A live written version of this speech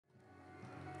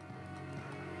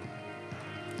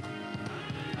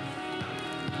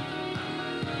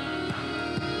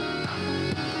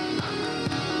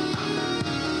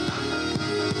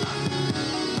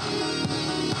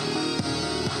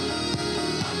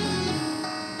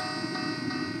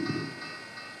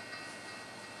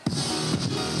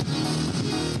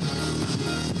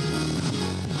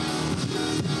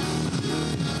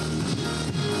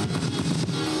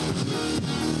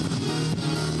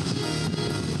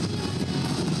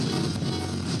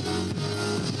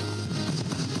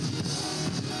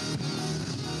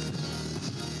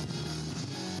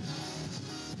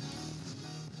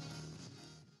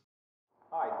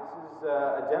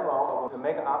a demo of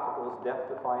Omega Optical's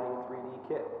depth-defining 3D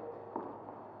kit.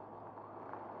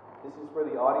 This is for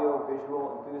the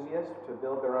audio-visual enthusiast to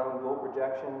build their own dual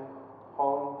projection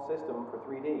home system for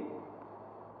 3D.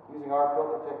 Using our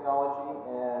filter technology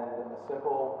and a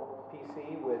simple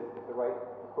PC with the right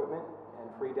equipment and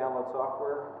free download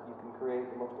software, you can create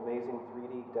the most amazing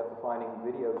 3D depth-defining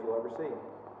videos you'll ever see.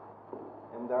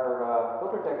 And our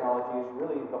filter technology is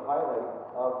really the highlight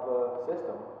of the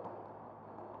system.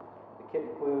 The kit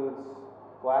includes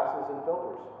glasses and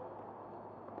filters.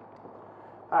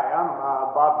 Hi, I'm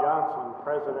Bob Johnson,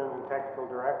 President and Technical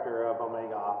Director of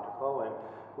Omega Optical, and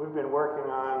we've been working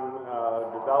on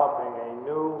developing a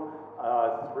new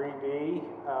 3D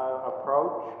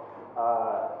approach.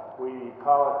 We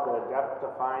call it the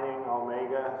depth-defining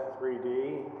Omega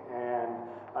 3D, and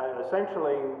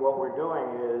essentially what we're doing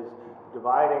is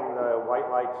dividing the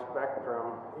white light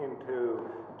spectrum into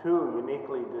two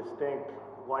uniquely distinct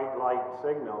white light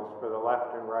signals for the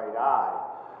left and right eye.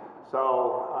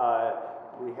 So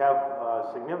we have a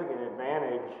significant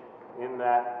advantage in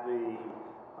that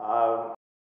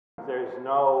there's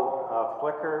no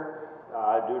flicker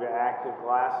due to active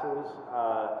glasses,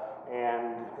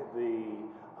 and the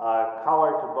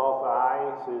color to both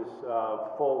eyes is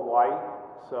full white,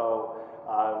 so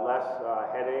less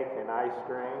headache and eye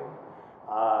strain.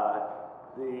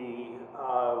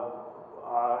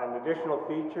 An additional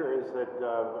feature is that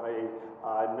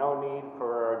no need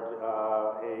for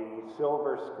a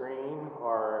silver screen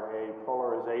or a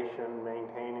polarization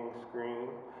maintaining screen.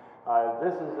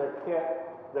 This is a kit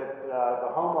that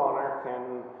the homeowner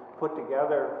can put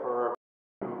together for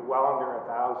well under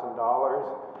 $1,000,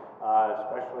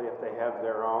 especially if they have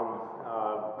their own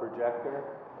projector.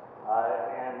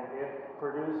 And it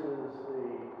produces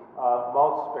the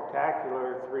most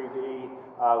spectacular 3D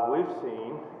we've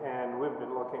seen, and we've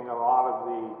been looking at a lot of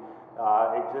the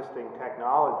existing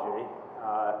technology,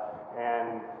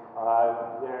 and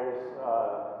there's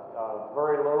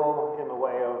very little in the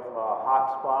way of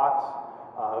hot spots,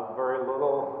 very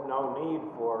little, no need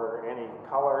for any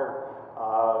color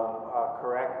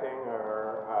correcting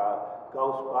or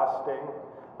ghost busting.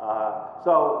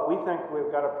 So we think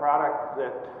we've got a product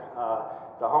that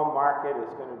the home market is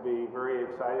going to be very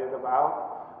excited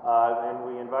about, and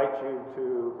we invite you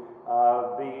to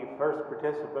be first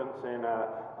participants in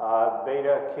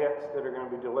beta kits that are going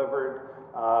to be delivered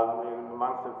in the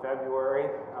month of February.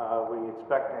 We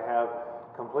expect to have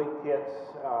complete kits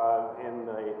in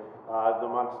the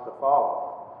months to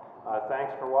follow.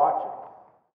 Thanks for watching.